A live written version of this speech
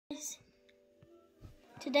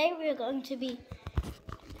Today we are going to be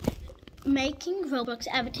making Roblox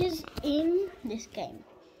avatars in this game.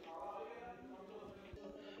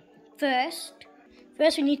 First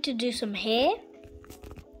we need to do some hair.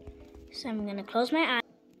 So I'm going to close my eyes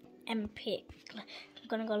and pick. I'm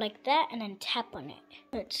going to go like that and then tap on it.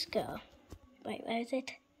 Let's go. Wait, where is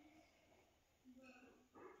it?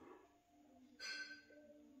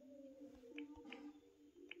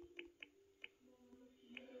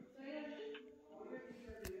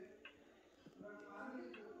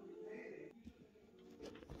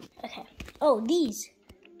 Okay. Oh, these.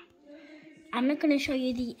 I'm not going to show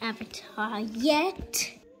you the avatar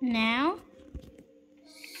yet. Now,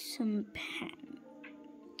 some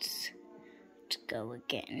pants. Let's go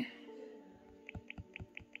again.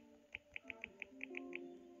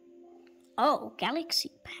 Oh,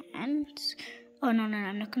 galaxy pants. Oh, no,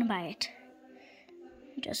 I'm not going to buy it.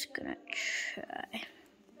 I'm just going to try.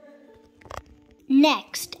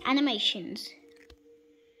 Next, animations.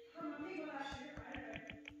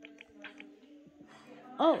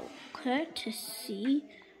 Oh, courtesy.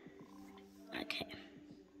 Okay.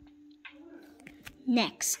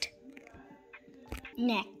 Next.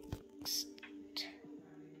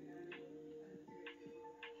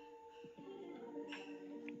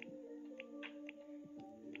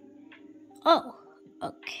 Oh,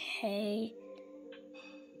 okay.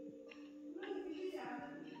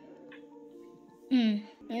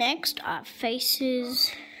 Next are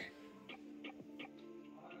faces.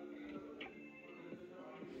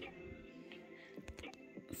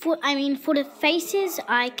 For the faces,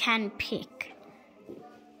 I can pick.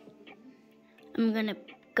 I'm gonna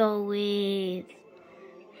go with.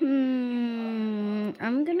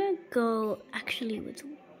 I'm gonna go actually with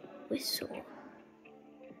whistle.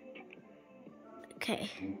 Okay,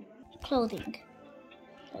 clothing.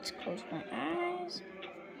 Let's close my eyes.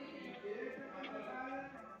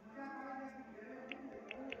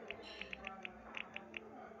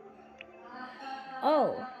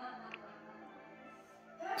 Oh.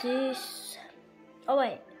 Oh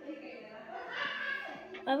wait,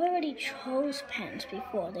 I've already chose pants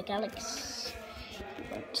before, the galaxy,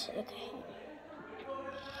 but okay.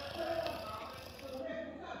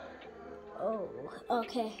 Oh,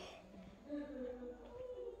 okay.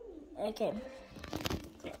 Okay,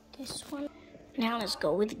 this one. Now let's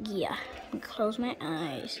go with gear. Close my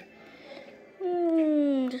eyes.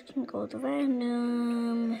 Just gonna go with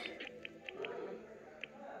random.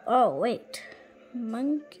 Oh wait.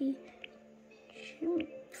 Monkey chimp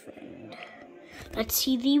friend. Let's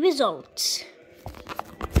see the results.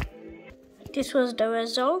 This was the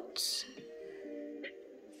results.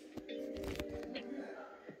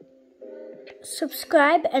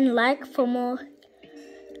 Subscribe and like for more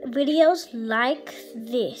videos like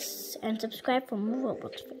this, and subscribe for more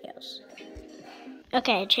Roblox videos.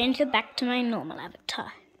 Okay, I changed it back to my normal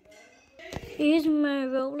avatar. Here's my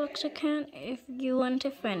Roblox account if you want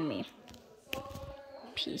to friend me.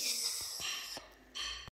 Peace.